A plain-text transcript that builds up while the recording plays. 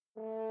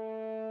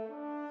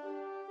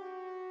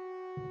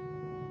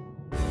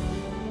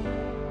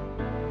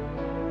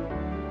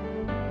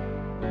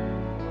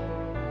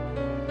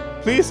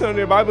Please turn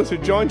your Bibles to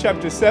John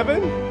chapter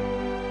 7.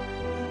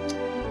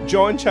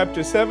 John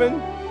chapter 7.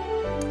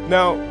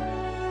 Now,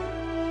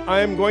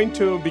 I am going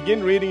to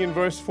begin reading in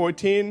verse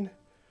 14.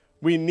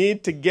 We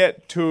need to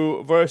get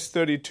to verse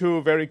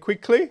 32 very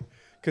quickly,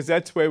 because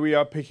that's where we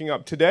are picking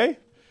up today.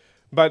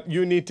 But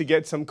you need to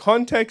get some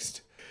context.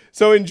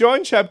 So in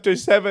John chapter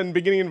 7,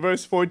 beginning in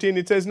verse 14,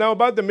 it says, "Now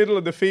about the middle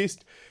of the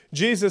feast,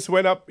 Jesus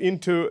went up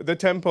into the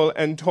temple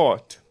and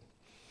taught."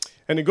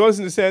 And it goes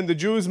into saying, the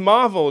Jews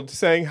marveled,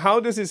 saying, "How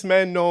does this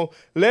man know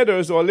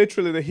letters," or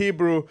literally the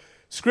Hebrew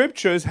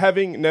scriptures,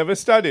 having never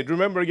studied?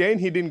 Remember again,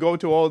 he didn't go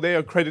to all their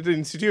accredited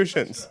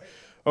institutions.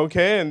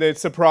 Okay, and they're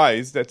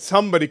surprised that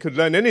somebody could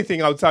learn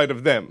anything outside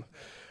of them.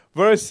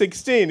 Verse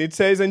 16, it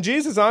says, "And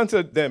Jesus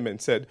answered them and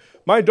said,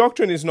 'My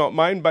doctrine is not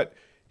mine, but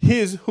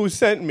his who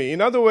sent me.'" In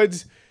other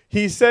words,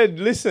 he said,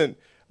 listen,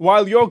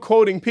 while you're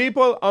quoting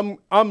people,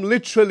 I'm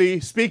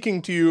literally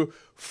speaking to you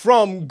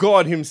from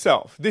God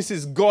himself. This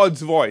is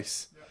God's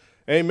voice.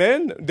 Yeah.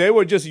 Amen? They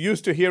were just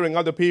used to hearing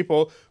other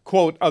people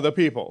quote other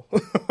people.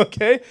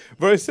 Okay?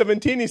 Verse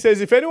 17, he says,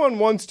 "If anyone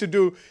wants to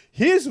do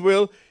his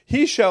will,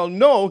 he shall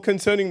know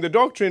concerning the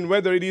doctrine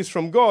whether it is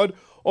from God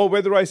or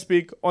whether I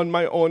speak on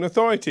my own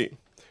authority."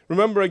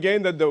 Remember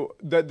again that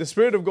the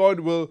Spirit of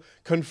God will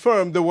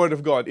confirm the Word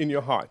of God in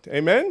your heart.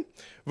 Amen?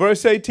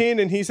 Verse 18,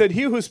 and he said,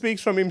 "He who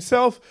speaks from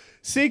himself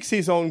seeks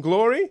his own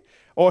glory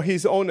or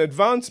his own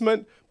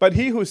advancement, but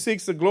he who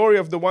seeks the glory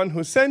of the one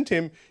who sent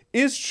him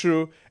is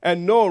true,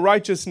 and no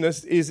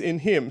righteousness is in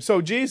him." So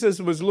Jesus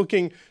was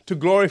looking to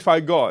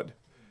glorify God.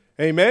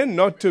 Amen?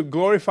 Not to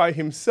glorify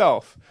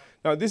himself.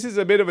 Now this is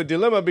a bit of a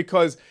dilemma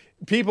because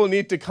people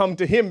need to come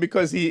to him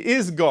because he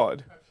is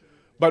God.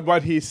 But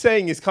what he's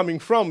saying is coming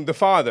from the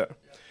Father.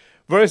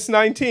 Verse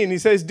 19, he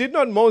says, "Did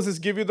not Moses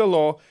give you the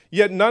law,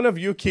 yet none of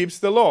you keeps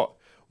the law?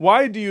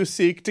 Why do you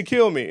seek to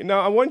kill me?" Now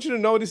I want you to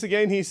notice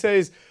again, he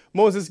says,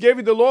 Moses gave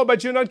you the law,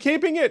 but you're not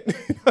keeping it.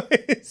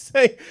 He's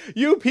saying,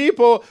 you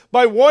people,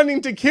 by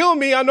wanting to kill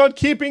me, are not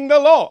keeping the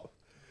law,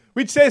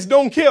 which says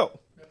don't kill.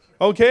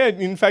 Okay,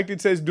 in fact, it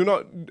says do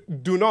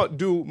not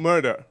do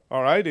murder.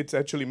 All right, it's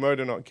actually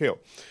murder, not kill.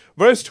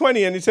 Verse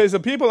 20, and it says, the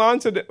people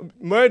answered,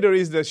 "Murder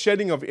is the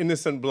shedding of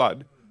innocent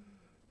blood."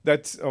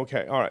 That's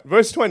okay, all right.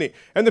 Verse 20,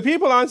 and the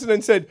people answered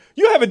and said,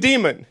 "You have a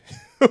demon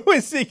who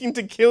is seeking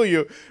to kill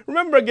you."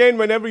 Remember again,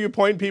 whenever you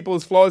point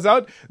people's flaws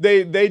out,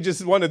 they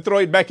just want to throw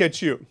it back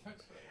at you.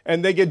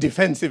 And they get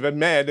defensive and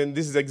mad, and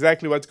this is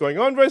exactly what's going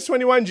on. Verse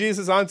 21,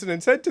 Jesus answered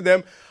and said to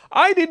them,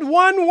 "I did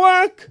one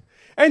work,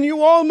 and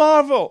you all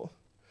marvel."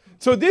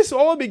 So this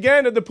all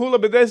began at the pool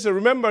of Bethesda.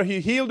 Remember,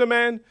 he healed a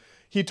man.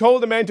 He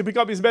told the man to pick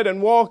up his bed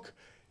and walk.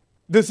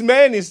 This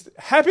man is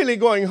happily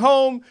going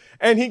home,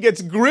 and he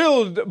gets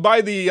grilled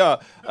by the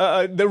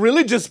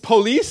religious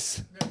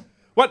police.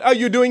 "What are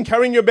you doing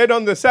carrying your bed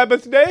on the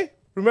Sabbath day?"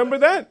 Remember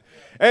that?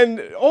 And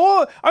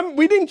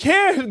we didn't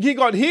care he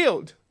got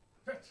healed.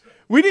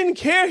 We didn't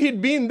care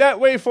he'd been that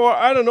way for,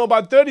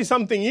 about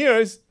 30-something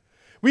years.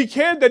 We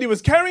cared that he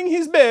was carrying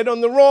his bed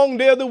on the wrong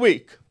day of the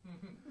week.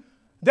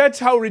 That's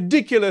how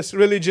ridiculous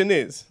religion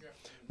is. Yeah.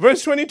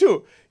 Verse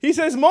 22, he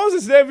says,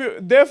 "Moses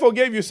therefore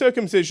gave you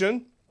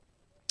circumcision,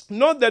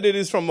 not that it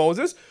is from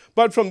Moses,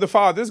 but from the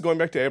fathers," going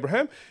back to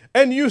Abraham,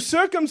 "and you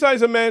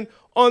circumcise a man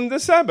on the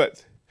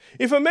Sabbath.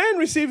 If a man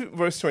receive,"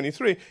 verse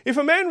 23, "if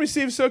a man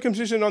receives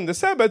circumcision on the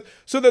Sabbath,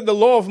 so that the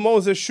law of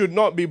Moses should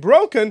not be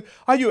broken,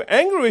 are you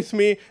angry with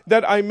me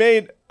that I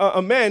made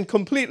a man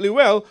completely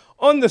well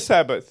on the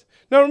Sabbath?"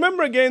 Now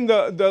remember again,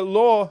 the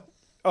law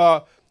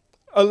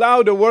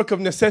allowed a work of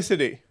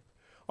necessity,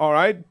 all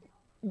right,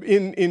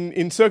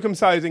 in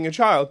circumcising a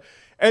child.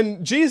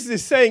 And Jesus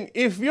is saying,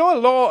 if your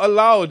law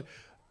allowed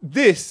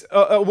this,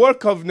 a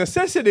work of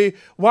necessity,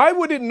 why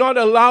would it not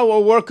allow a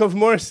work of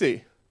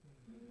mercy?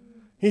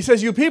 He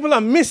says, you people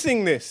are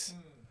missing this.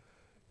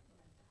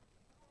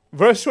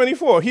 Verse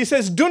 24, he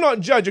says, "Do not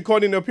judge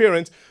according to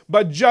appearance,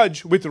 but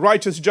judge with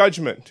righteous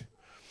judgment."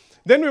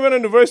 Then we went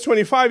on to verse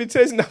 25. It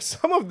says, "Now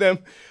some of them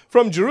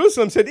from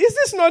Jerusalem said, 'Is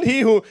this not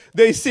he who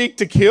they seek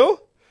to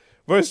kill?'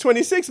 Verse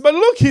 26, "But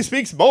look, he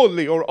speaks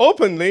boldly or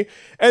openly,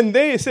 and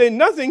they say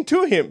nothing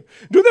to him.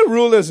 Do the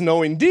rulers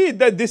know indeed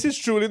that this is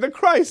truly the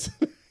Christ?"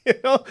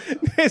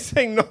 They're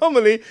saying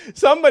normally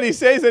somebody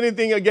says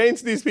anything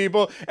against these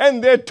people,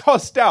 and they're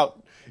tossed out.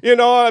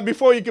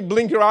 Before you can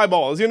blink your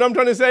eyeballs. You know what I'm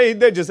trying to say?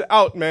 They're just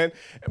out, man.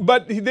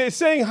 But they're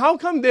saying, how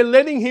come they're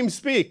letting him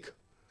speak?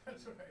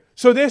 That's right.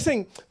 So they're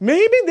saying,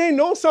 maybe they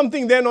know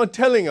something they're not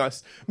telling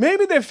us.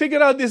 Maybe they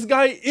figured out this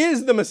guy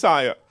is the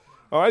Messiah.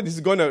 All right, this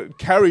is going to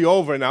carry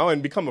over now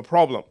and become a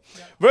problem.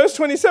 Yeah. Verse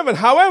 27,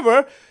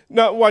 however,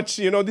 now watch,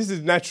 this is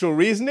natural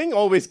reasoning,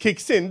 always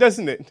kicks in,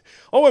 doesn't it?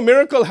 Oh, a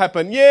miracle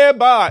happened. Yeah,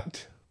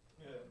 but.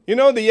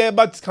 The yeah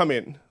buts come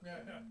in.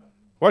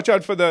 Watch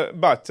out for the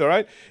buts, all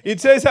right? It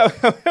says,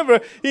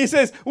 however, he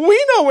says,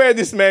 we know where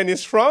this man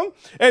is from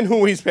and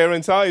who his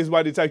parents are is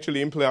what it's actually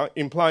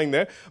implying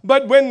there.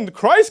 But when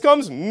Christ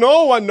comes,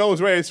 no one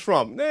knows where he's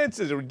from. It's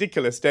a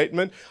ridiculous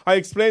statement. I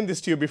explained this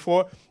to you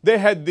before. They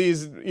had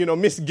these,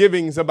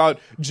 misgivings about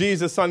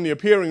Jesus suddenly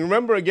appearing.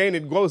 Remember, again,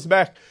 it goes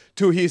back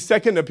to his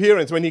second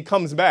appearance when he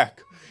comes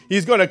back.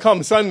 He's going to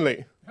come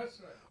suddenly. That's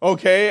right.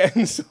 Okay,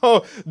 and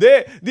so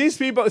these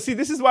people, see,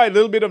 this is why a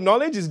little bit of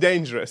knowledge is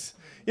dangerous.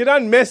 You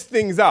don't mess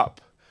things up.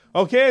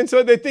 Okay, and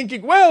so they're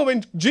thinking, well,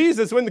 when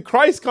the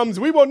Christ comes,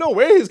 we won't know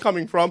where he's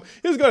coming from.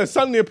 He's going to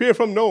suddenly appear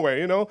from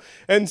nowhere,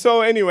 And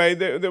so anyway,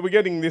 they were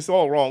getting this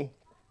all wrong.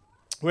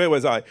 Where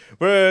was I?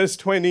 Verse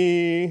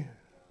 20.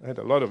 I had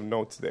a lot of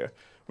notes there.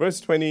 Verse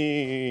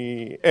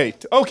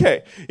 28.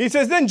 Okay, he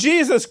says, then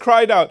Jesus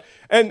cried out,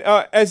 and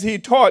as he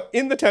taught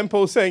in the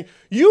temple, saying,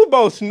 you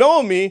both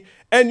know me,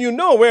 and you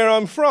know where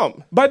I'm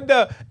from. But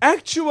the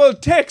actual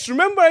text,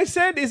 remember I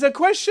said, is a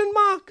question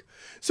mark.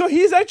 So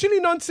he's actually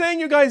not saying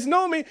you guys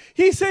know me.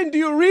 He's saying, do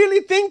you really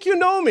think you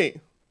know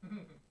me?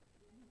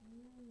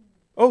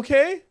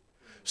 Okay?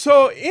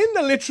 So in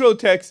the literal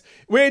text,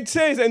 where it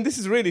says, and this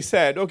is really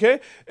sad, okay?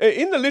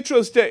 In the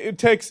literal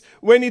text,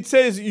 when it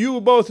says,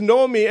 you both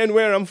know me and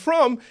where I'm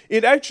from,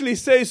 it actually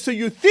says, so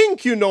you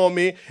think you know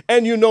me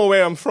and you know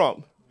where I'm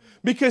from.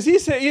 Because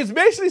he's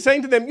basically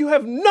saying to them, you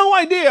have no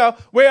idea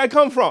where I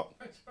come from.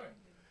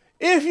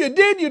 If you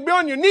did, you'd be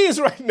on your knees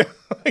right now.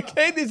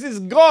 Okay, this is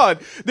God.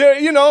 They're,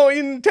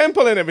 in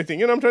temple and everything.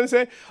 You know what I'm trying to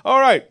say? All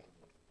right.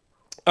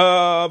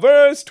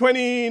 Verse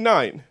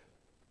 29.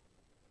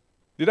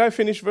 Did I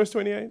finish verse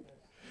 28?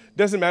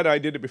 Doesn't matter, I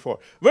did it before.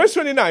 Verse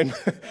 29.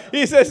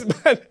 He says,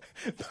 but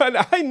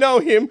I know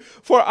him,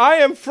 for I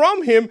am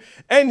from him,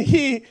 and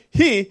he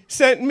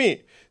sent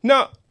me.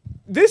 Now,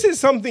 this is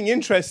something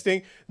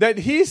interesting that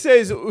he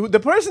says, the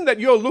person that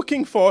you're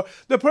looking for,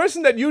 the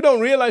person that you don't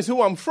realize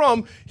who I'm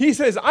from, he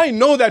says, I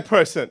know that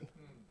person.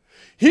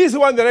 He's the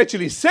one that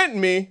actually sent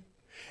me,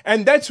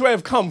 and that's where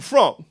I've come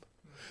from.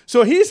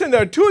 So he said,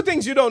 there are two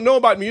things you don't know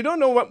about me. You don't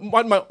know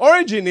what my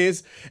origin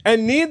is,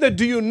 and neither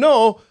do you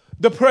know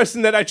the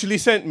person that actually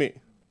sent me.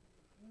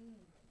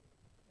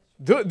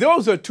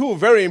 Those are two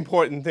very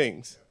important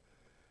things.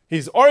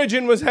 His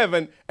origin was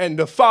heaven, and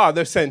the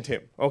Father sent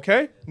him.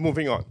 Okay?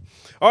 Moving on.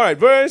 All right,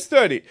 verse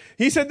 30.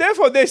 He said,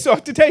 therefore they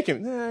sought to take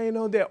him.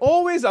 They're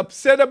always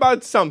upset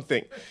about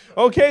something.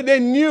 Okay?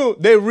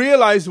 They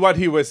realized what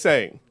he was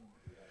saying.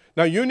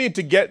 Now, you need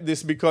to get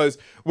this, because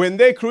when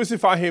they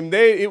crucify him,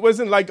 it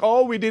wasn't like,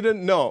 oh, we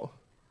didn't know.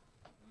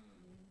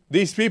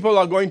 These people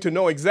are going to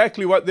know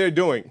exactly what they're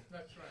doing.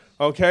 That's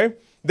right. Okay?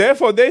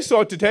 Therefore they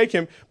sought to take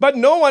him, but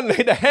no one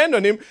laid a hand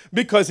on him,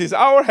 because his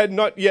hour had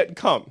not yet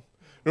come.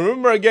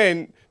 Remember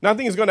again,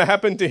 nothing is going to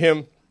happen to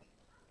him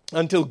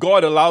until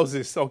God allows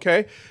this,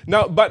 okay?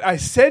 Now, but I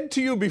said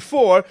to you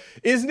before,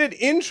 isn't it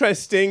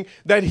interesting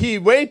that he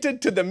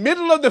waited to the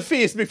middle of the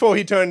feast before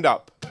he turned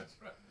up? That's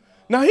right.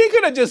 Now, he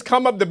could have just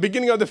come up the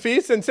beginning of the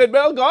feast and said,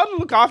 well, God will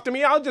look after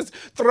me. I'll just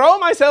throw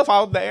myself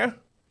out there.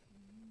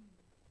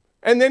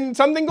 And then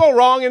something go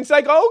wrong, and it's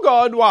like, oh,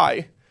 God,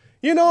 why?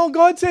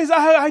 God says,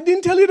 I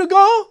didn't tell you to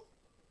go.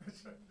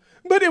 Right.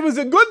 But it was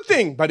a good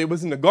thing, but it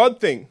wasn't a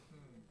God thing.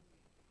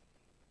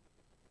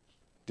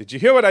 Did you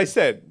hear what I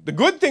said? The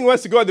good thing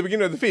was to go at the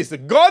beginning of the feast. The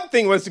God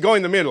thing was to go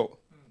in the middle.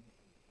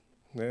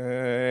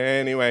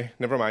 Anyway,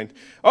 never mind.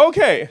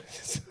 Okay,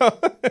 so,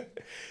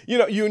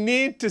 you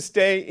need to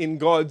stay in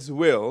God's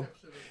will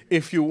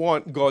if you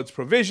want God's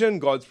provision,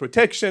 God's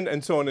protection,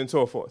 and so on and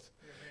so forth.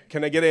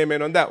 Can I get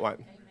amen on that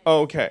one?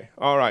 Okay,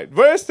 all right.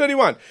 Verse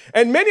 31.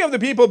 And many of the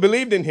people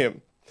believed in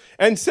him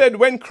and said,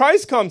 when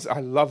Christ comes, I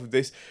love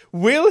this,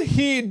 will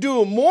he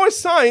do more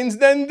signs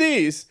than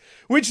these,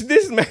 which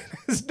this man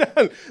has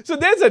done? So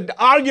there's an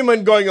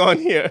argument going on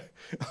here.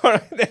 All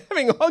right, they're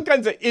having all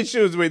kinds of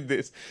issues with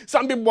this.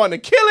 Some people want to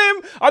kill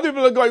him. Other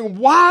people are going,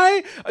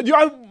 why?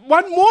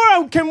 What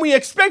more can we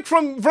expect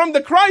from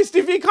the Christ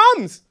if he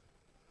comes?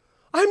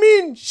 I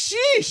mean,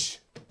 sheesh.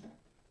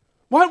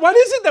 What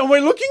is it that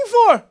we're looking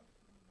for?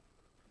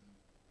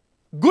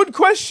 Good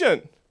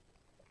question.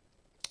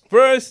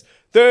 Verse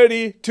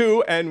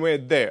 32, and we're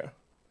there.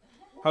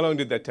 How long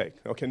did that take?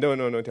 Okay,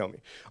 no, tell me.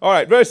 All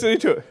right, verse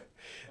 32.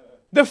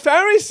 The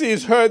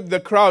Pharisees heard the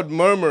crowd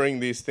murmuring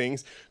these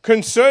things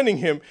concerning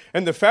him,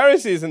 and the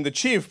Pharisees and the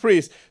chief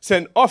priests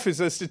sent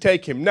officers to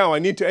take him. Now, I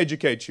need to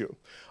educate you.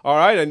 All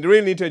right, and I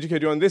really need to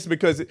educate you on this,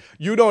 because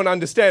you don't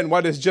understand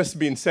what has just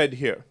been said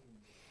here.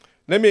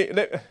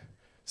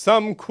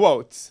 Some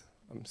quotes.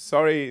 I'm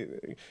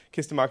sorry,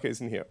 Kistamarka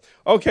isn't here.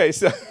 Okay,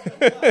 so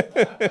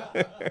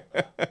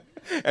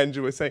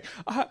Andrew was saying,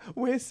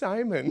 where's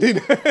Simon?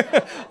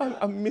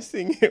 I'm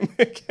missing him.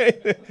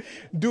 Okay,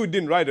 dude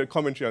didn't write a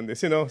commentary on this,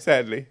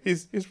 sadly.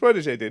 His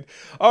protege did.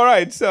 All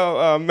right, so,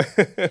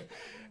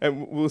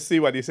 and we'll see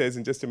what he says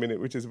in just a minute,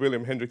 which is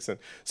William Hendrickson.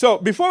 So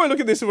before we look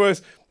at this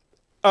verse,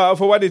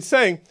 for what it's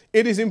saying,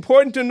 it is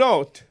important to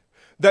note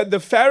that the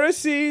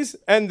Pharisees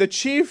and the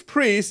chief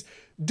priests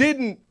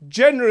didn't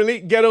generally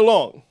get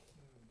along.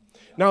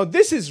 Now,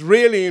 this is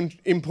really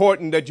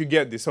important that you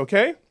get this,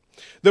 okay?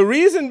 The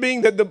reason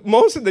being that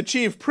most of the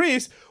chief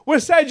priests were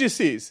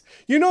Sadducees.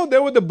 You know, they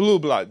were the blue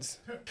bloods.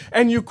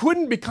 And you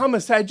couldn't become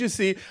a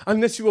Sadducee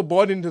unless you were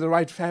born into the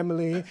right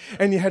family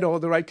and you had all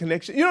the right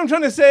connections. You know what I'm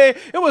trying to say?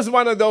 It was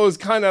one of those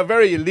kind of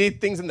very elite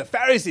things, and the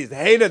Pharisees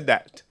hated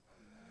that.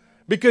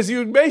 Because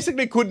you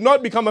basically could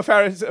not become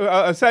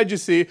a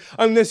Sadducee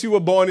unless you were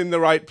born in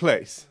the right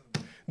place.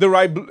 The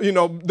right,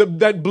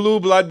 that blue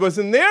blood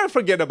wasn't there,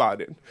 forget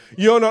about it.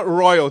 You're not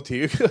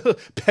royalty,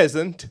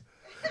 peasant.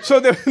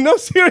 So there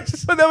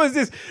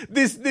was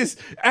this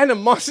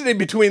animosity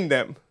between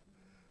them.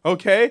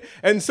 Okay?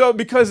 And so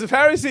because the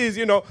Pharisees,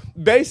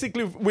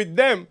 basically with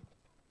them,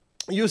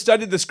 you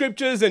studied the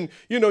scriptures and,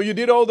 you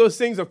did all those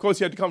things. Of course,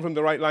 you had to come from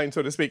the right line,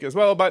 so to speak, as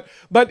well. But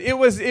it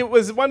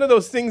was one of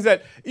those things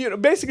that,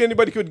 basically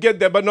anybody could get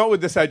there, but not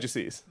with the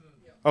Sadducees.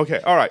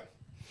 Okay, all right.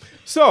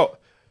 So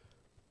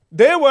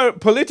they were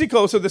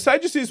political. So the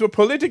Sadducees were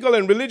political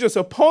and religious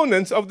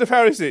opponents of the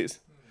Pharisees.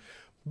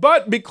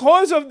 But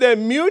because of their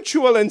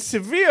mutual and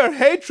severe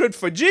hatred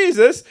for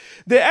Jesus,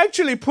 they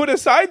actually put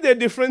aside their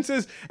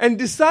differences and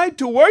decide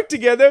to work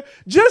together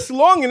just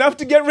long enough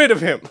to get rid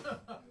of him.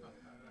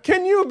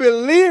 Can you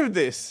believe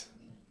this?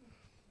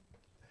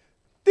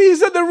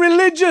 These are the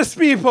religious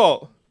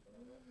people.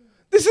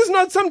 This is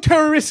not some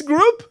terrorist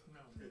group.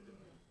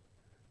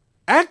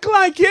 Act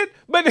like it,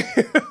 but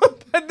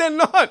they're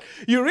not.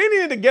 You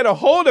really need to get a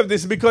hold of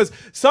this, because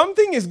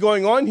something is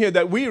going on here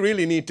that we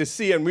really need to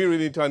see and we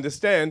really need to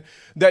understand,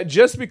 that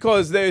just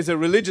because there is a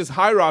religious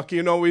hierarchy,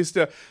 there's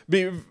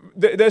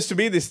to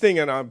be this thing,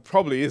 and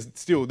probably is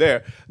still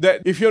there,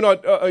 that if you're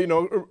not,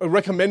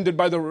 recommended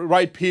by the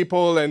right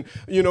people and,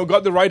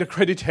 got the right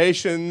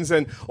accreditations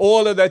and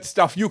all of that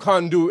stuff, you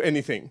can't do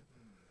anything.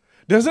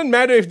 Doesn't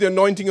matter if the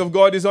anointing of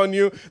God is on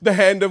you, the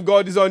hand of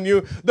God is on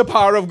you, the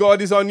power of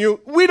God is on you.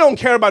 We don't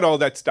care about all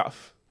that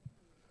stuff.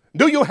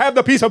 Do you have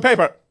the piece of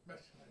paper?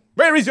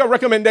 Where is your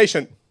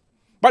recommendation?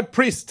 What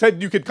priest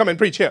said you could come and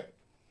preach here?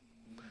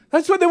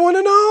 That's what they want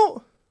to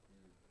know.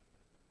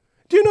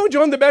 Do you know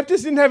John the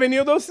Baptist didn't have any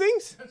of those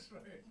things? That's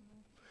right.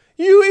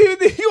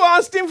 You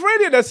asked him for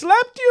it, he'd have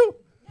slapped you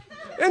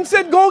and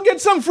said, go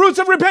get some fruits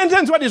of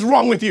repentance. What is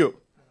wrong with you?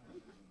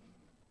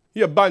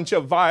 You bunch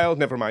of vile,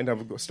 never mind,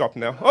 I'll stop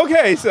now.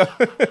 Okay, so,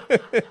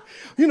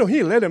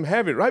 he let him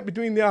have it right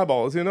between the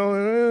eyeballs,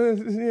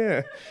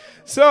 yeah.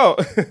 So,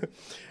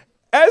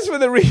 as for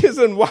the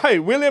reason why,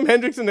 William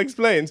Hendrickson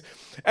explains,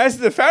 as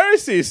the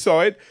Pharisees saw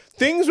it,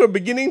 things were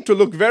beginning to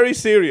look very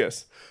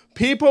serious.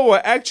 People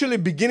were actually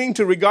beginning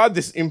to regard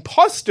this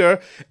imposter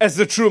as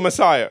the true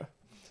Messiah.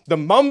 The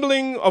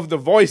mumbling of the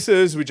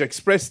voices which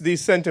expressed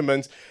these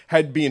sentiments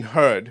had been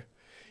heard.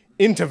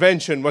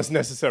 Intervention was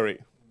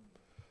necessary.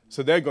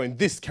 So they're going,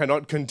 this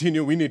cannot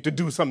continue. We need to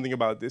do something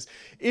about this.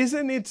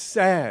 Isn't it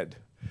sad?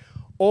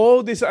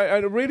 All this, I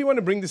really want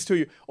to bring this to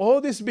you.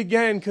 All this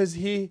began because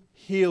he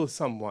healed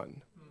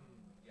someone.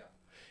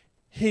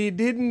 He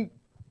didn't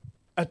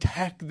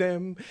attack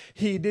them.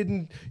 He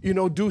didn't,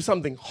 do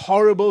something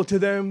horrible to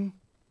them.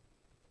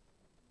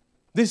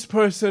 This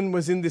person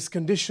was in this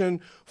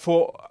condition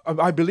for,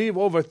 I believe,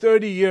 over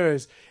 30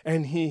 years,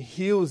 and he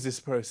heals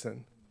this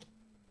person.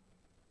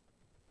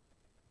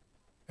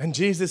 And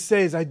Jesus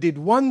says, I did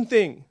one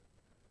thing.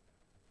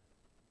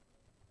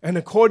 And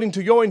according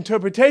to your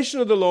interpretation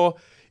of the law,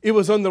 it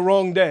was on the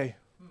wrong day.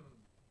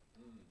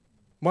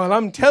 Well,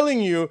 I'm telling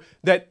you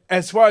that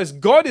as far as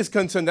God is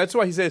concerned, that's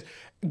why he says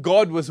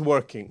God was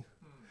working.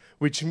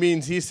 Which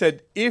means he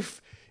said,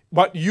 if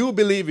what you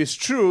believe is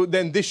true,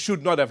 then this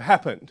should not have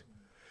happened.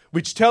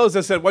 Which tells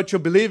us that what you're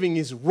believing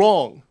is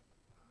wrong.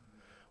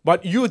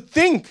 What you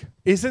think,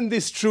 isn't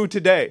this true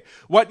today?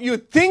 What you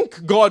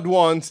think God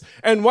wants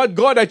and what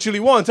God actually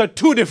wants are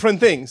two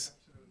different things.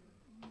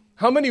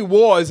 How many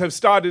wars have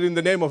started in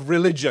the name of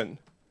religion?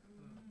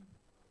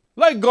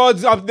 Like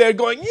God's up there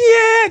going,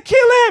 yeah,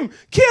 kill him,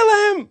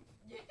 kill him.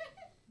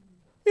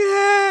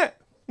 Yeah.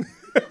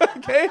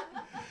 Okay?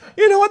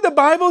 You know what the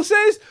Bible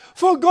says?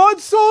 For God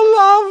so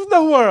loved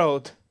the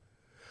world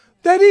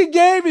that he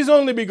gave his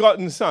only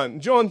begotten Son,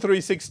 John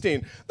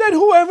 3:16, that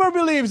whoever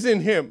believes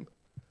in him,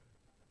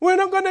 we're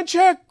not going to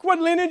check what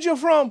lineage you're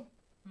from,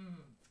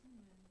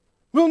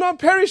 will not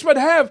perish but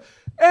have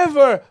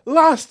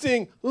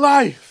everlasting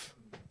life.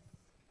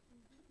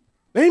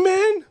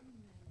 Amen?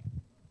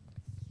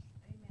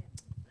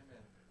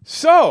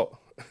 So,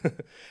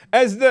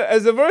 as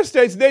the verse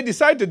states, they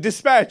decide to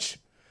dispatch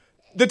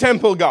the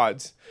temple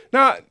guards.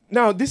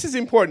 Now, this is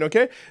important,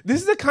 okay?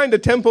 This is the kind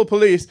of temple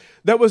police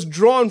that was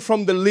drawn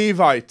from the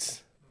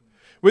Levites,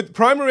 with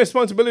primary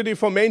responsibility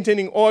for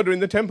maintaining order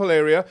in the temple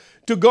area,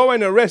 to go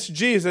and arrest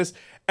Jesus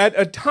at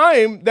a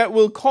time that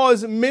will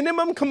cause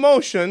minimum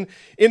commotion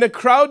in a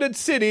crowded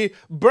city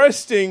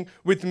bursting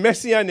with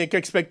messianic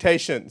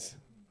expectations.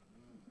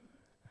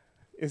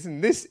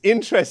 Isn't this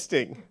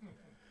interesting?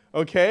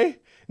 Okay?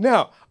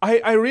 Now,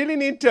 I really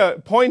need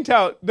to point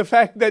out the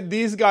fact that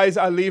these guys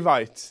are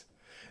Levites.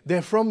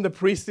 They're from the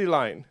priestly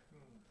line.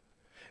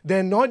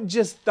 They're not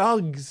just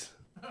thugs.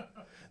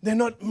 They're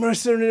not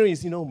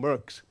mercenaries,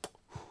 mercs.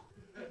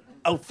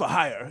 out for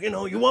hire. You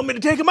know, you want me to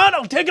take him out?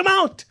 I'll take him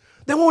out.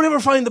 They won't ever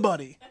find the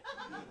body.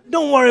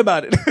 Don't worry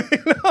about it.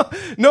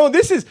 No,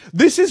 this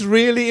is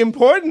really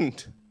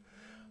important.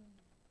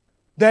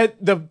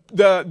 That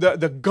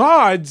the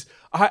guards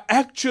are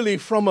actually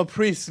from a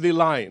priestly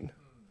line.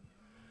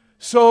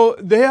 So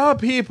they are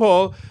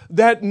people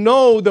that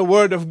know the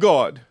word of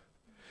God.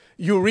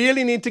 You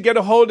really need to get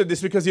a hold of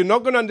this, because you're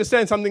not going to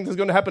understand something that's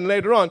going to happen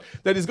later on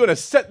that is going to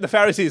set the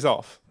Pharisees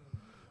off.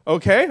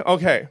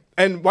 Okay.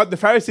 And what the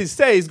Pharisees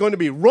say is going to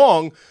be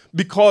wrong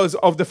because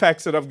of the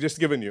facts that I've just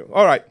given you.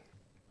 All right.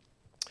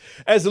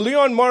 As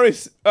Leon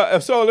Morris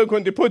so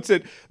eloquently puts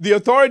it, the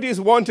authorities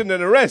wanted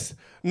an arrest,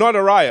 not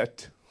a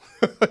riot.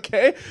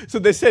 Okay? So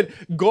they said,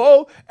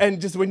 go and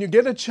just when you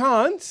get a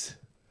chance,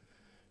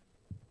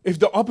 if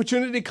the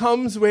opportunity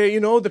comes where, you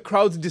know, the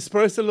crowds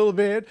disperse a little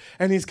bit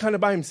and he's kind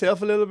of by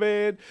himself a little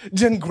bit,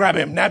 then grab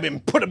him, nab him,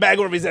 put a bag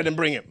over his head and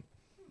bring him.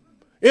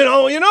 You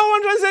know what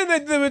I'm trying to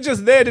say? They were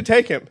just there to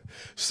take him.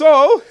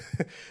 So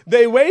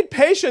they wait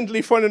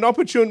patiently for an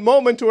opportune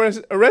moment to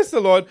arrest the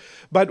Lord.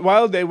 But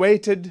while they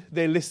waited,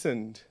 they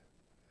listened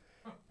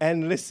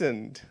and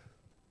listened.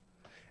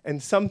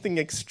 And something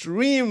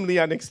extremely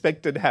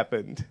unexpected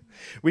happened,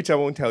 which I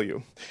won't tell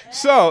you.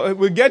 So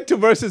we'll get to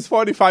verses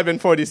 45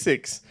 and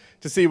 46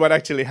 to see what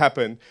actually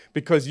happened,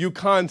 because you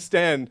can't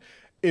stand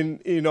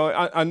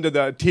under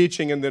the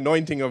teaching and the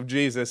anointing of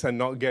Jesus and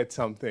not get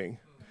something,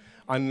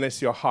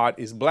 unless your heart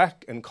is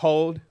black and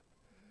cold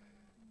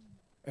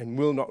and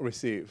will not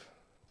receive,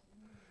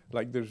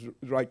 like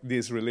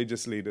these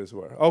religious leaders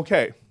were.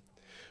 Okay,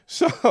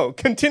 so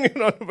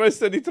continuing on to verse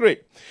 33.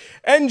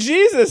 And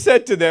Jesus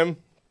said to them,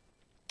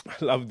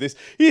 I love this.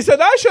 He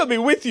said, I shall be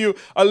with you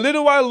a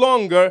little while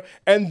longer,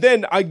 and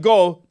then I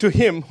go to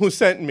him who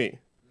sent me.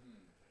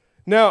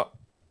 Now,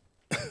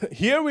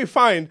 here we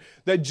find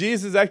that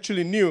Jesus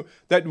actually knew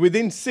that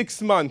within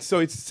 6 months, so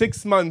it's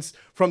 6 months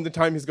from the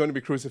time he's going to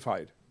be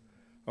crucified.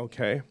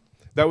 Okay?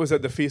 That was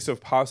at the Feast of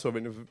Passover,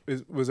 and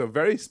it was a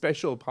very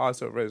special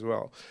Passover as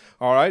well.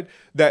 All right?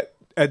 That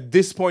at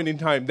this point in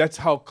time, that's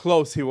how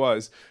close he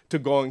was to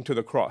going to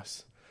the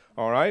cross.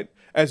 All right?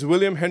 As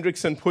William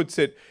Hendrickson puts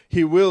it,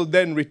 he will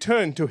then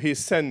return to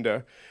his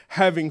sender,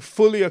 having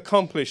fully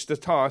accomplished the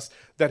task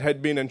that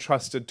had been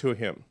entrusted to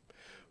him.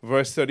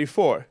 Verse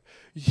 34.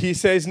 He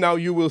says, now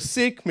you will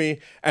seek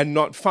me and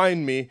not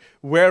find me.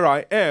 Where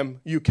I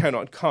am, you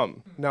cannot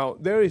come. Now,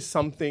 there is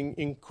something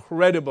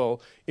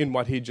incredible in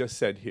what he just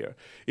said here.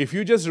 If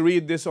you just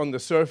read this on the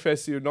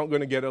surface, you're not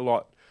going to get a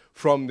lot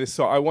from this.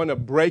 So I want to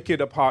break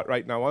it apart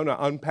right now. I want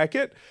to unpack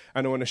it,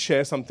 and I want to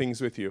share some things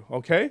with you,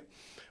 okay?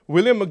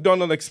 William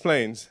MacDonald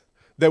explains,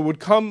 there would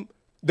come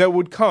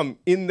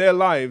in their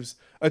lives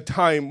a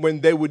time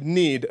when they would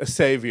need a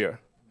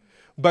savior,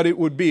 but it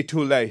would be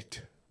too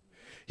late.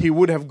 He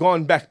would have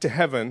gone back to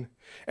heaven,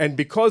 and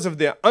because of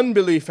their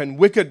unbelief and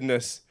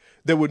wickedness,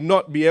 they would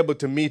not be able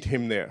to meet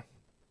him there.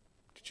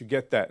 Did you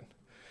get that?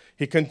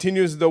 He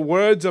continues, the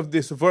words of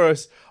this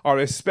verse are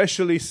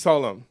especially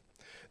solemn.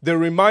 They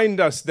remind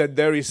us that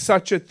there is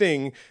such a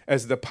thing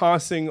as the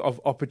passing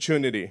of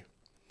opportunity.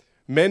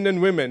 Men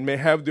and women may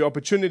have the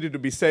opportunity to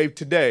be saved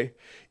today.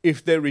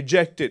 If they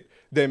reject it,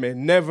 they may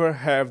never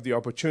have the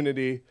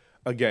opportunity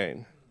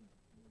again.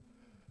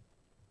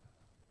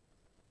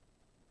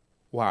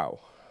 Wow.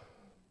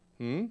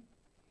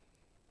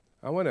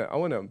 I want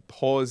to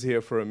pause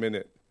here for a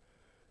minute.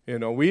 You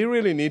know, we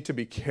really need to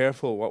be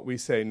careful what we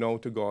say no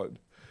to God,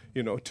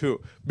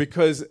 too.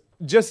 Because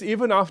just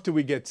even after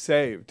we get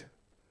saved,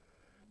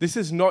 this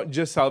is not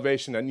just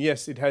salvation. And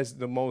yes, it has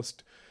the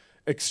most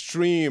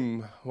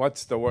extreme,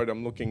 what's the word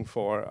I'm looking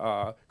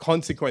for,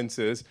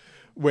 consequences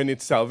when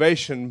it's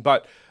salvation.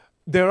 But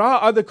there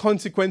are other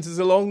consequences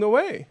along the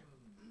way.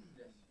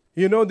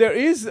 There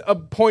is a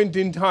point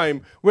in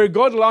time where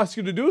God will ask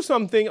you to do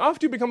something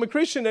after you become a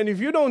Christian, and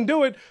if you don't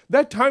do it,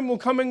 that time will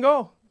come and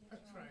go.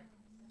 That's right.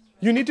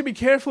 You need to be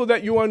careful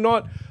that you are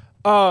not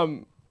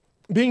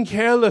being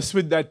careless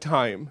with that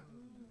time.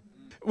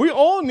 We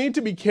all need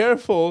to be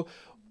careful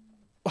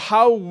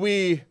how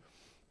we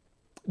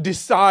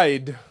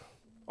decide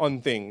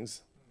on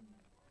things,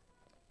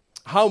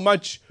 how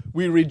much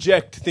we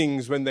reject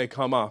things when they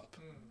come up.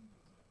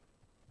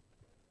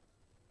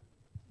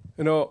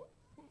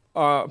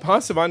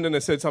 Pastor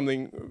Vandana said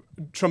something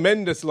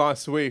tremendous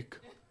last week,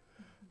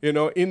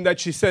 in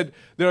that she said,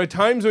 there are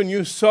times when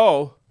you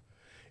sow,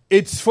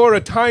 it's for a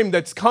time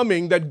that's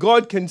coming that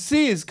God can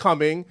see is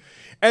coming,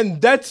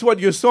 and that's what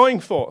you're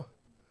sowing for.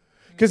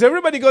 Because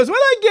everybody goes, well,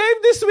 I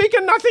gave this week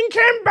and nothing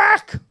came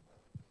back.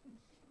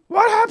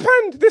 What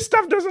happened? This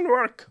stuff doesn't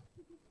work.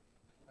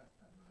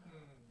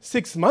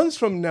 6 months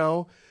from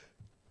now,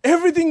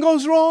 everything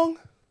goes wrong.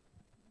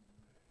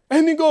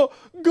 And you go,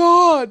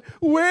 God,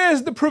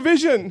 where's the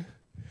provision?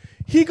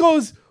 He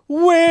goes,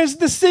 where's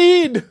the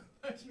seed?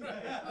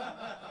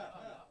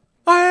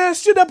 I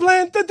asked you to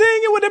plant the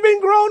thing. It would have been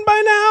grown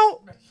by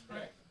now.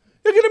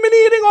 You could have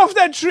been eating off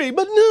that tree.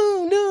 But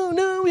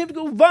no, we have to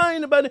go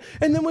whine about it.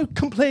 And then we're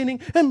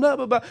complaining and blah,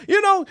 blah, blah.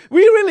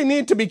 We really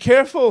need to be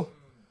careful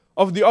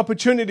of the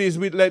opportunities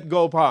we let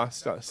go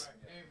past us.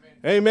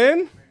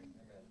 Amen?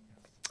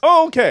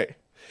 Okay.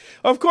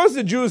 Of course,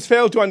 the Jews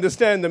failed to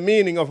understand the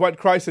meaning of what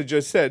Christ had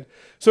just said.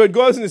 So it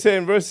goes on to say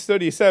in verse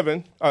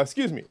 35,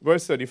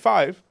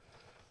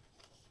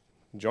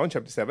 John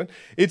chapter 7,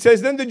 it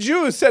says, Then the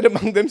Jews said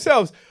among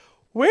themselves,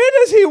 Where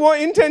does he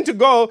intend to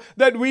go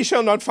that we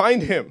shall not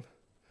find him?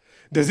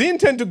 Does he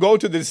intend to go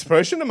to the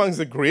dispersion amongst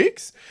the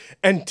Greeks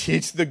and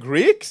teach the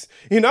Greeks?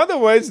 In other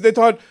words, they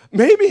thought,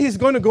 maybe he's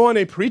going to go on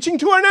a preaching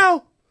tour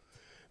now.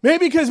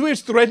 Maybe because we're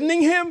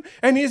threatening him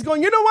and he's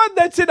going, you know what,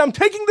 that's it, I'm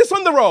taking this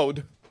on the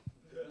road.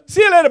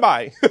 See you later,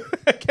 bye.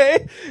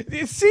 Okay?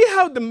 You see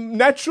how the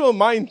natural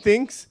mind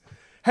thinks?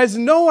 Has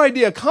no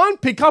idea,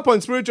 can't pick up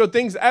on spiritual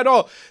things at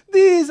all.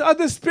 These are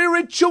the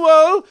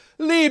spiritual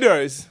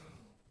leaders.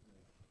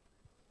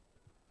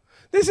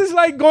 This is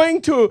like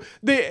going to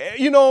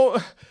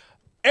the,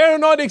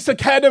 Aeronautics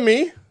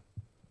Academy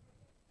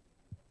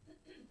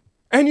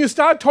and you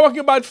start talking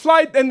about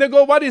flight and they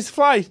go, what is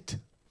flight?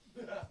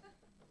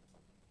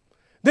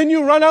 Then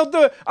you run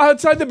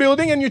outside the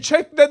building and you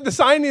check that the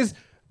sign is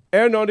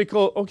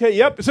aeronautical. Okay,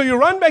 yep. So you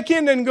run back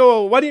in and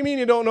go, what do you mean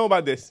you don't know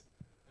about this?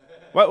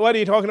 What are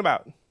you talking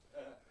about?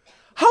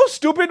 How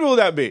stupid will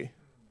that be?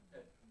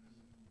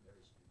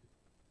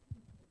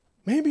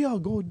 Maybe I'll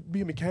go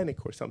be a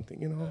mechanic or something,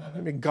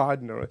 maybe a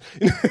gardener.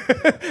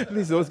 At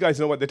least those guys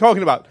know what they're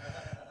talking about.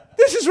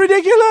 This is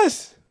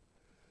ridiculous.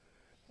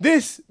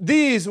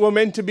 These were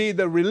meant to be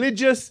the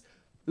religious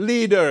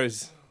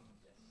leaders.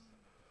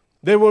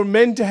 They were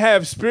meant to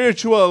have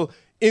spiritual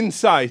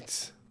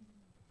insights.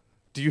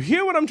 Do you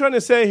hear what I'm trying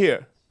to say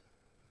here?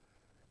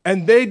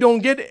 And they don't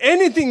get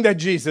anything that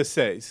Jesus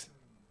says.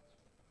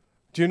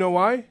 Do you know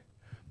why?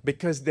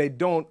 Because they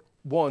don't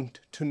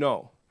want to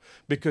know.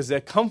 Because they're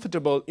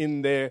comfortable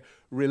in their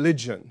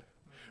religion.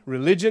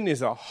 Religion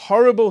is a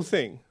horrible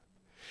thing.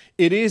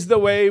 It is the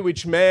way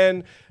which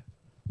man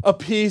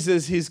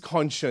appeases his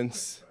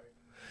conscience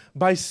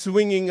by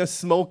swinging a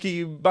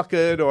smoky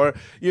bucket or,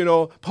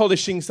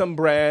 polishing some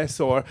brass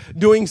or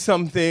doing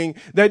something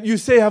that you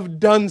say, I've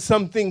done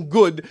something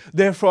good,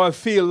 therefore I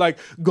feel like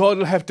God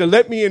will have to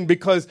let me in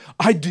because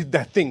I did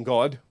that thing,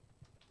 God.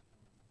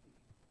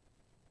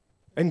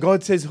 And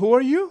God says, who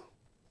are you?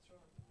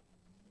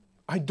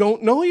 I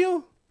don't know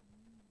you.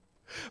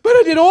 But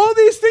I did all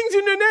these things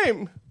in your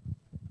name.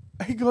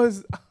 He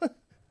goes,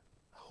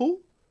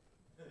 who?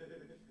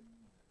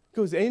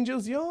 Goes,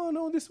 angels? Yeah,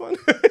 no, this one.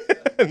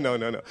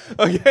 No.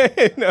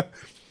 Okay, no.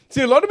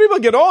 See, a lot of people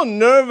get all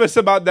nervous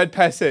about that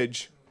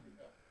passage.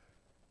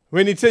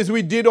 When it says,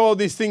 we did all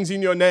these things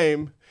in your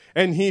name.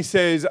 And he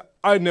says,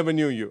 I never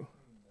knew you.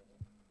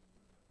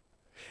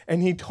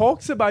 And he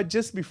talks about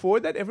just before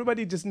that,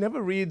 everybody just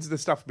never reads the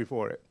stuff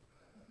before it.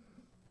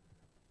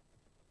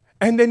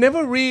 And they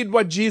never read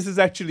what Jesus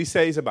actually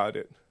says about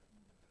it.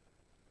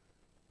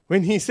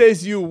 When he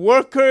says, you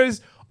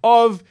workers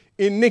of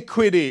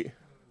iniquity.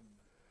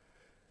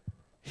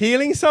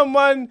 Healing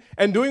someone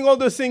and doing all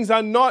those things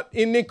are not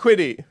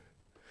iniquity.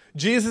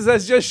 Jesus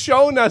has just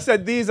shown us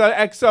that these are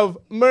acts of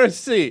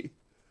mercy.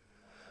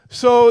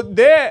 So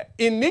their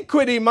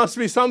iniquity must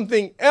be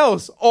something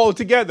else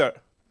altogether.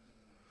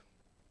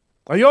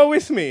 Are you all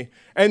with me?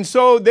 And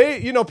so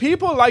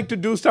people like to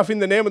do stuff in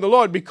the name of the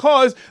Lord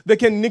because they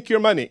can nick your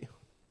money.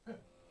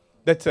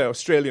 That's an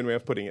Australian way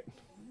of putting it.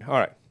 All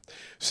right.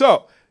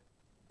 So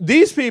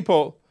these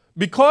people,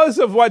 because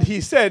of what he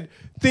said,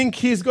 think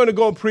he's going to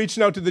go preach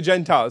now to the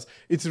Gentiles.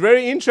 It's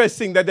very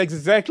interesting that that's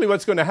exactly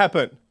what's going to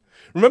happen.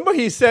 Remember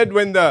he said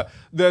when the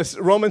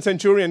Roman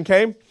centurion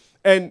came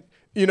and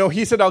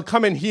he said, I'll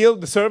come and heal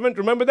the servant.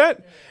 Remember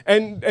that?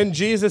 And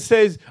Jesus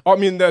says,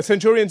 the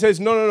centurion says,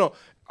 no.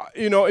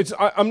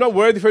 I'm not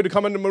worthy for you to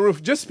come under my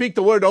roof. Just speak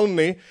the word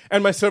only,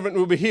 and my servant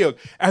will be healed.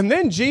 And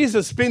then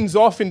Jesus spins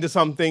off into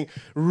something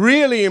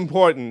really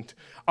important.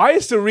 I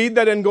used to read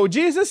that and go,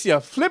 Jesus,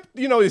 you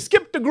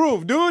skipped the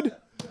groove, dude.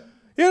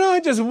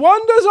 It just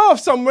wanders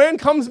off somewhere and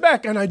comes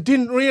back. And I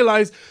didn't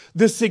realize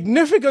the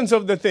significance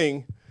of the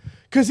thing.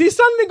 Because he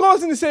suddenly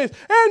goes and he says,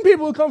 and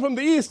people will come from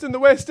the east and the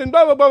west and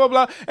blah, blah, blah, blah,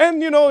 blah.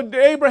 And,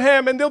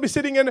 Abraham, and they'll be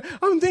sitting in.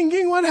 I'm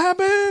thinking, what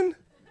happened?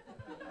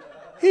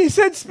 He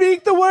said,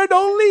 speak the word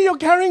only. You're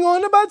carrying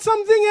on about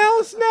something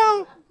else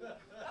now.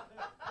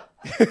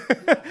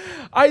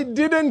 I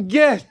didn't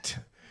get.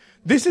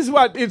 This is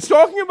what it's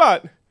talking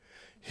about.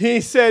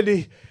 He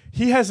said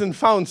he hasn't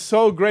found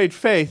so great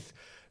faith,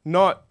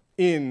 not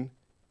in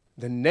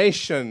the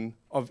nation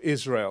of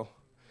Israel,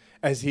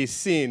 as he's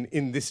seen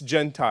in this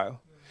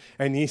Gentile.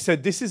 And he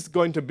said, this is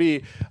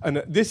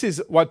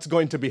what's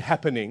going to be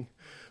happening.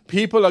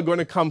 People are going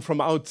to come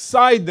from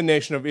outside the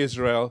nation of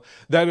Israel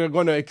that are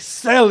going to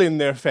excel in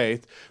their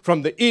faith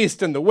from the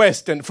east and the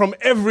west and from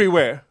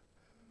everywhere.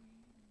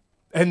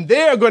 And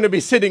they are going to be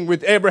sitting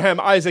with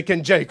Abraham, Isaac,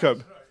 and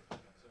Jacob.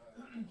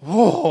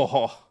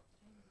 Oh.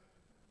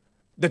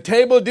 The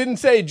table didn't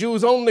say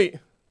Jews only.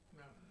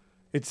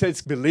 It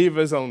says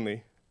believers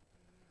only.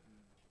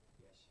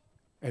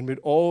 And we'd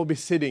all be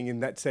sitting in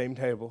that same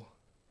table.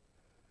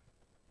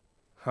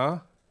 Huh?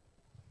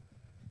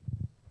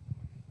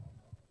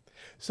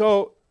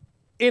 So,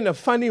 in a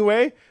funny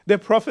way, they're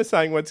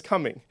prophesying what's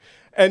coming.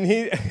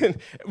 And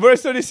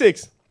verse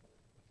 36,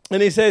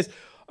 and he says,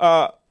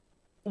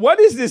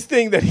 what is this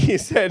thing that he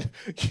said,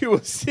 you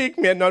will seek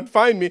me and not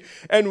find me,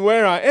 and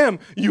where I am,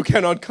 you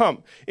cannot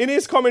come? In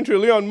his commentary,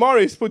 Leon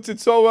Morris puts it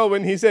so well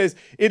when he says,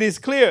 it is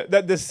clear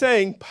that the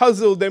saying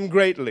puzzled them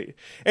greatly.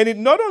 And it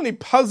not only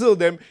puzzled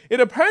them, it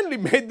apparently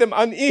made them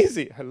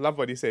uneasy. I love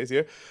what he says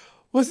here.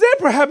 Was there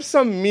perhaps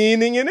some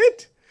meaning in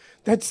it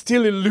that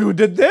still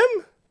eluded them?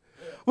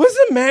 Was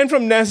the man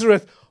from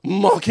Nazareth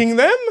mocking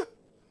them?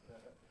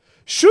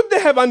 Should they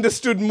have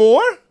understood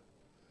more?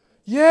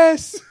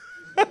 Yes.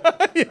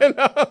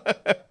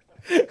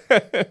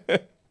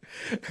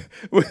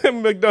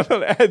 William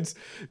MacDonald adds,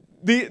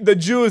 the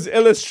Jews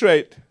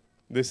illustrate,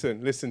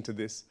 listen to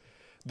this,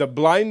 the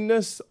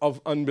blindness of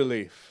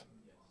unbelief.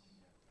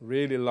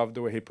 Really love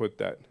the way he put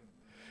that.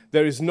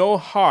 There is no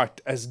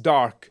heart as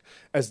dark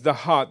as the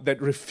heart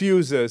that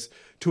refuses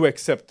to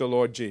accept the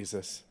Lord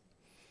Jesus.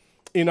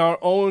 In our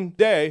own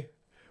day,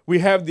 we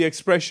have the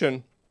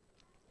expression,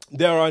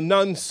 there are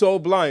none so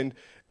blind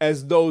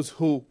as those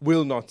who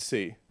will not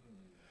see.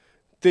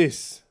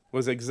 This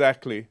was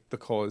exactly the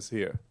cause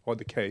here, or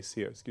the case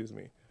here,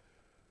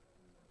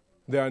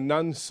 There are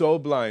none so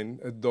blind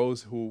as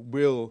those who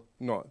will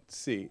not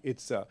see.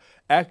 It's an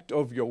act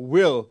of your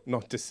will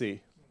not to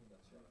see.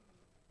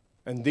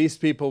 And these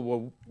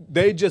people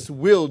they just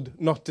willed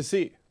not to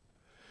see.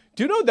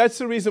 Do you know that's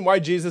the reason why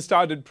Jesus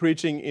started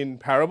preaching in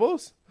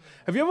parables?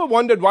 Have you ever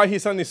wondered why he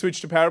suddenly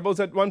switched to parables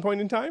at one point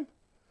in time?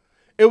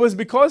 It was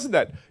because of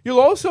that. You'll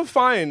also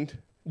find,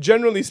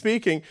 generally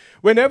speaking,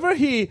 whenever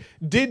he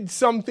did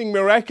something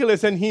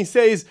miraculous and he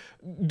says,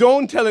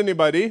 don't tell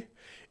anybody,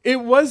 he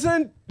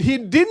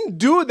didn't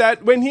do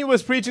that when he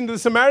was preaching to the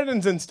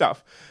Samaritans and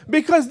stuff,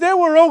 because they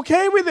were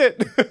okay with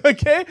it,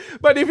 okay?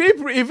 But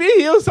if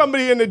he heals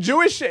somebody in a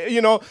Jewish,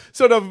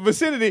 sort of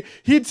vicinity,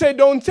 he'd say,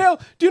 don't tell.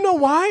 Do you know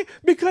why?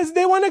 Because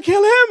they want to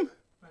kill him.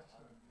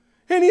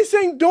 And he's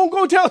saying, don't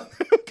go tell them,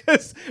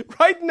 because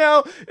right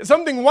now,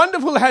 something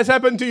wonderful has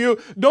happened to you.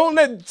 Don't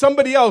let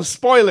somebody else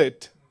spoil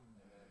it.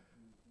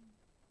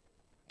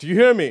 Do you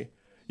hear me?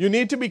 You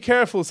need to be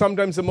careful.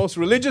 Sometimes the most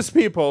religious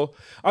people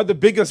are the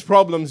biggest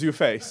problems you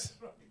face.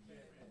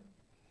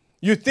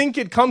 You think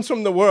it comes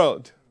from the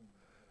world.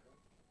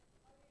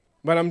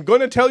 But I'm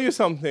going to tell you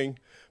something.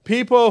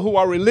 People who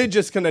are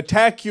religious can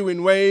attack you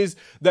in ways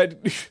that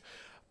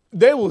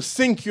they will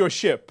sink your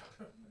ship.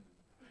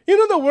 You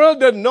know, the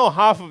world doesn't know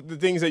half of the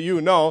things that you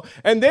know,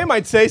 and they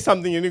might say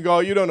something and you go,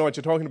 you don't know what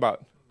you're talking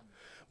about.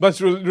 But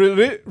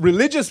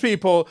religious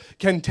people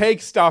can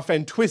take stuff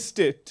and twist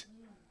it.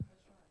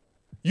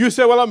 You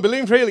say, well, I'm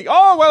believing for healing.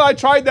 Oh, well, I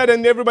tried that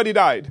and everybody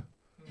died.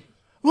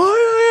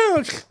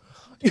 Well,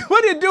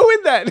 what do you do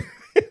with that?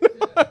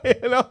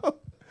 you know?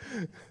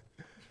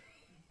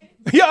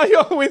 Yeah,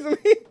 you're with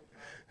me?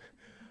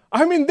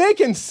 I mean, they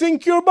can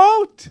sink your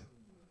boat.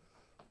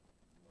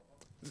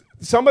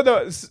 Some of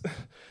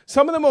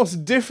the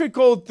most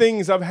difficult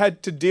things I've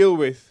had to deal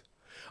with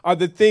are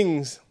the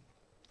things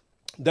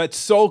that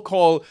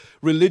so-called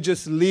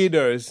religious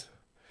leaders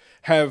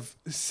have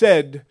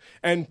said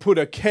and put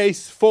a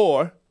case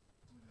for.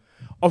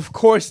 Of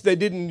course, they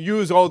didn't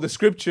use all the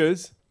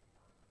scriptures.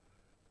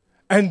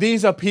 And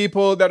these are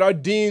people that are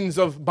deans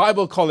of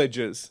Bible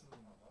colleges.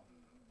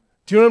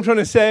 Do you know what I'm trying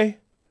to say?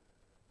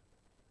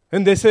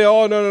 And they say,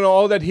 oh, no,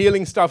 all that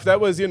healing stuff, that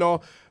was,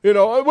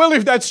 well,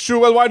 if that's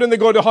true, well, why don't they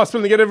go to the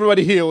hospital and get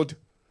everybody healed?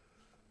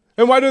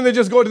 And why don't they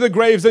just go to the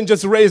graves and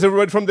just raise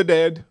everybody from the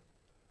dead?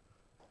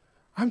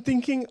 I'm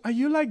thinking, are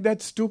you like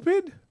that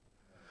stupid?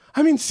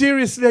 I mean,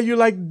 seriously, are you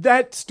like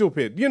that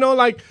stupid?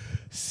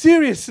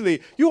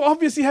 Seriously, you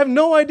obviously have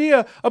no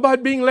idea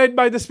about being led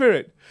by the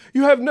Spirit.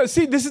 You have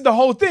see, this is the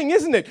whole thing,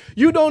 isn't it?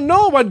 You don't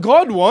know what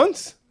God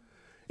wants.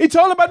 It's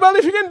all about, well,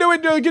 if you can do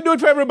it, you can do it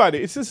for everybody.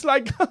 It's just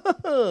like,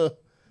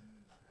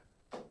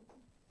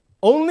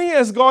 only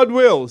as God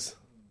wills.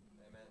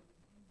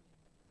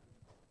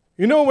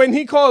 When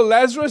he called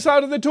Lazarus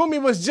out of the tomb,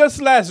 it was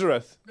just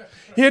Lazarus.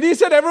 Yet he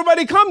said,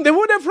 everybody come. They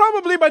would have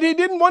probably, but he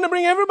didn't want to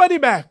bring everybody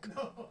back.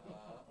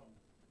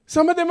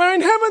 Some of them are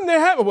in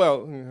heaven.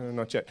 Well,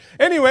 not yet.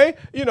 Anyway,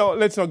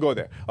 let's not go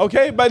there.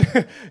 Okay?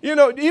 But,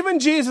 even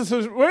Jesus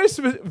was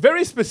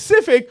very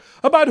specific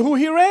about who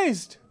he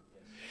raised.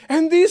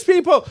 And these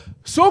people,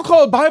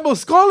 so-called Bible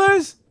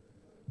scholars,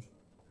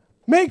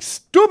 make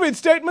stupid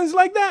statements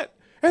like that.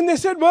 And they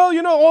said, well,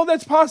 all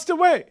that's passed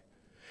away.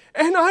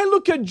 And I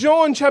look at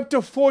John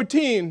chapter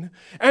 14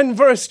 and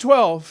verse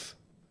 12.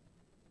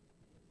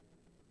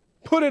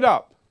 Put it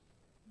up.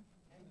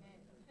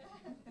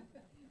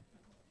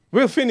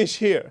 We'll finish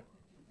here.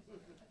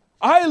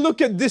 I look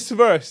at this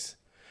verse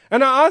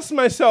and I ask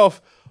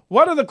myself,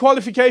 what are the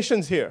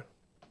qualifications here?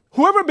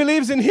 Whoever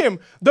believes in him,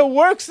 the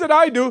works that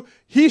I do,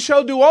 he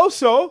shall do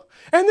also.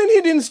 And then he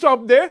didn't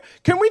stop there.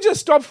 Can we just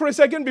stop for a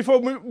second before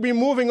we're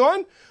moving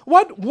on?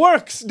 What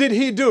works did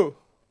he do?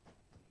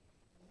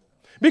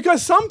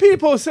 Because some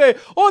people say,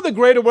 oh, the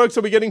greater works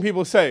are we getting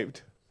people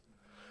saved.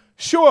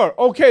 Sure,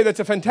 okay, that's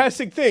a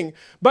fantastic thing.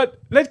 But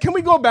can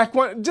we go back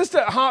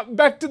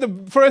back to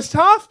the first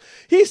half?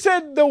 He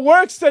said, the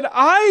works that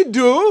I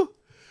do,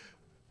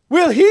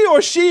 will he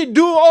or she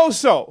do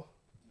also?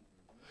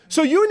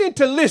 So you need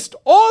to list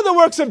all the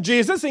works of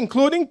Jesus,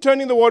 including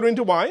turning the water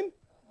into wine,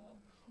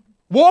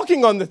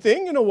 walking on the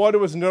thing. Water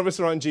was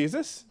nervous around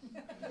Jesus.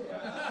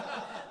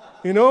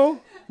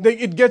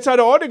 It gets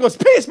out of order. It goes,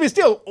 peace, be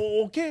still.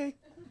 Okay.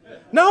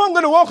 Now I'm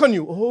going to walk on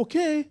you.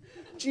 Okay.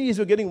 Geez,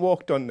 we're getting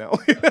walked on now.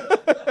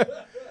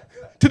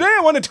 Today I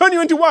want to turn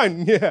you into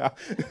wine. Yeah.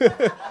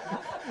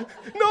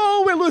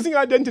 No, we're losing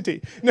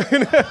identity.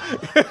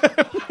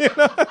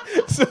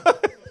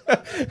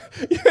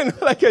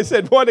 Like I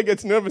said, water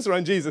gets nervous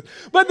around Jesus.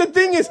 But the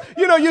thing is,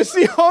 you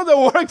see all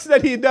the works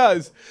that he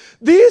does.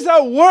 These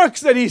are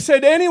works that he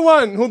said,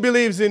 anyone who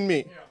believes in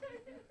me.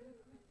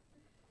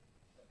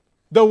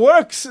 The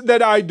works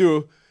that I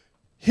do,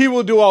 he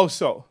will do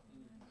also.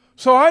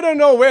 So I don't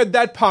know where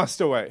that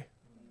passed away.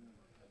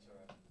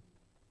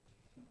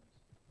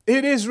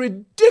 It is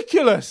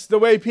ridiculous the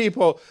way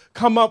people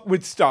come up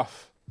with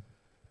stuff.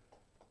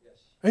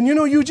 And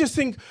you just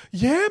think,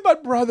 yeah,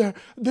 but brother,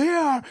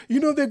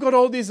 they've got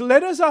all these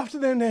letters after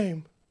their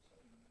name.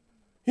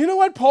 You know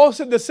what? Paul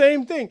said the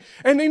same thing.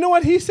 And you know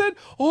what he said?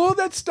 All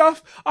that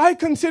stuff I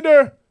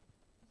consider.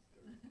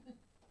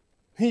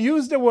 He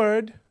used a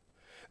word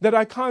that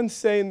I can't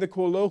say in the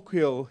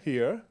colloquial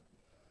here.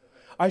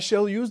 I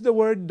shall use the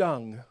word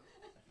dung.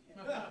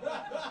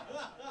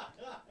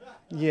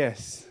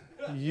 Yes,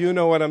 you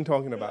know what I'm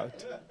talking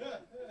about.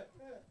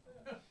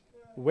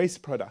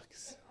 Waste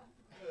products.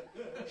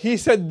 He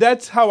said,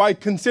 that's how I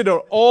consider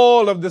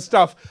all of the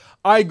stuff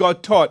I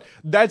got taught.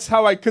 That's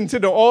how I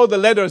consider all the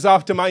letters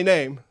after my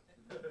name.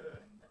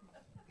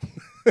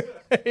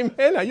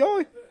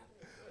 Amen.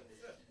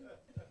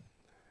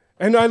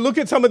 And I look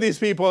at some of these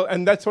people,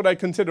 and that's what I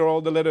consider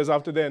all the letters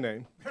after their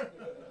name.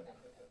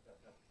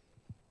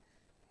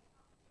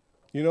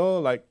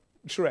 Like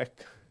Shrek.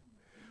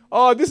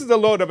 Oh, this is the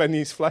Lord of, and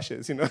he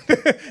flushes,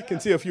 Can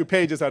see a few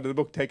pages out of the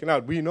book taken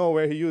out. We know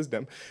where he used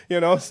them,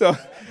 So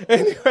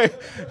anyway,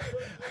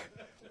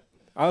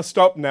 I'll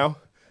stop now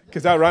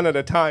because I run out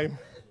of time.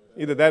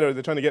 Either that or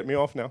they're trying to get me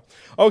off now.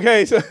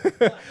 Okay, so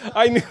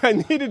I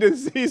needed to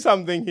see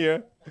something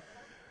here.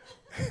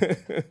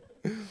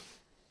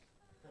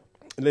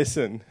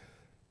 Listen.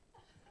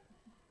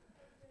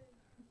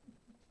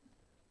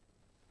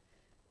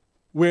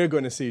 We're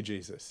going to see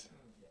Jesus.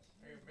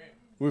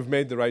 We've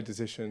made the right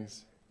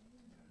decisions.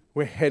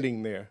 We're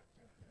heading there.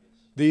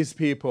 These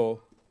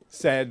people,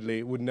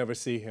 sadly, would never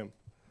see him.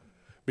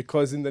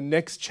 Because in the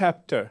next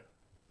chapter,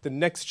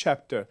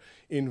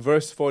 in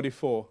verse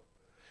 44,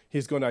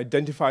 he's going to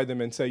identify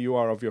them and say, you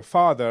are of your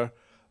father,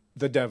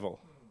 the devil.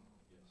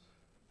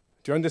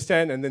 Do you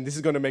understand? And then this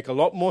is going to make a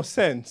lot more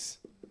sense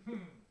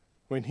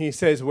when he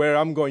says, where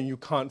I'm going, you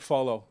can't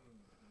follow.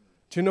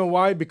 Do you know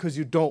why? Because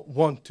you don't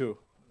want to.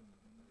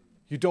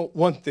 You don't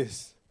want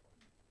this.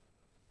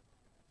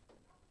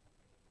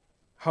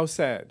 How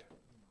sad.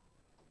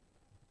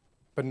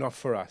 But not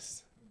for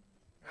us.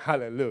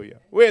 Hallelujah.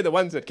 We're the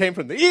ones that came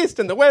from the east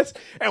and the west,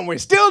 and we're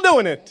still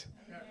doing it.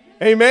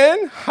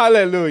 Amen.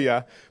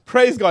 Hallelujah.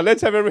 Praise God.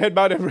 Let's have every head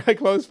bowed, every eye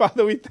closed.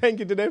 Father, we thank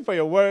you today for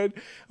your word.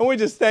 And we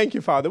just thank you,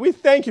 Father. We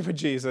thank you for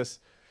Jesus.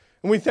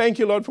 And we thank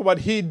you, Lord, for what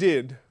he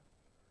did.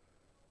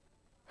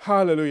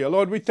 Hallelujah.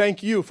 Lord, we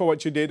thank you for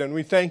what you did, and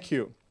we thank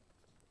you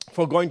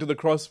for going to the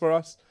cross for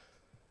us,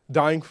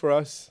 dying for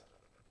us.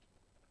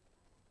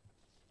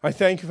 I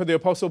thank you for the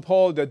Apostle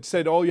Paul that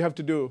said all you have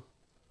to do,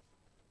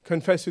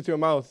 confess with your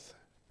mouth,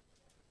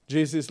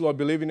 Jesus, Lord,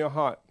 believe in your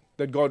heart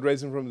that God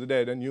raised him from the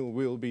dead, and you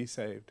will be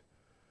saved.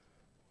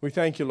 We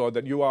thank you, Lord,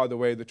 that you are the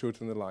way, the truth,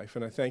 and the life.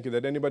 And I thank you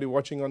that anybody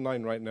watching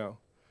online right now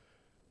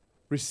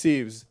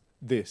receives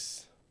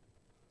this.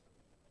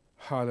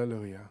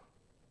 Hallelujah.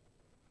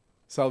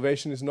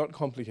 Salvation is not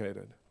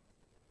complicated.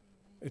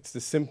 It's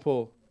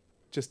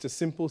just a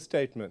simple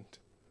statement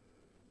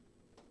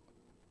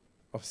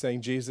of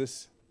saying,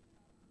 Jesus,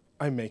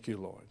 I make you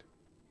Lord.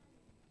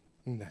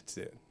 And that's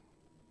it.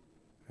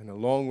 And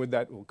along with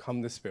that will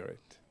come the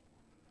Spirit.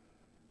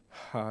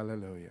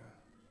 Hallelujah.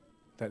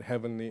 That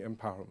heavenly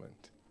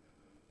empowerment.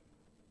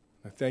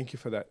 I thank you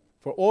for that,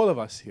 for all of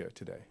us here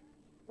today.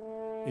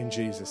 In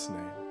Jesus'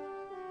 name.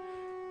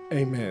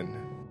 Amen.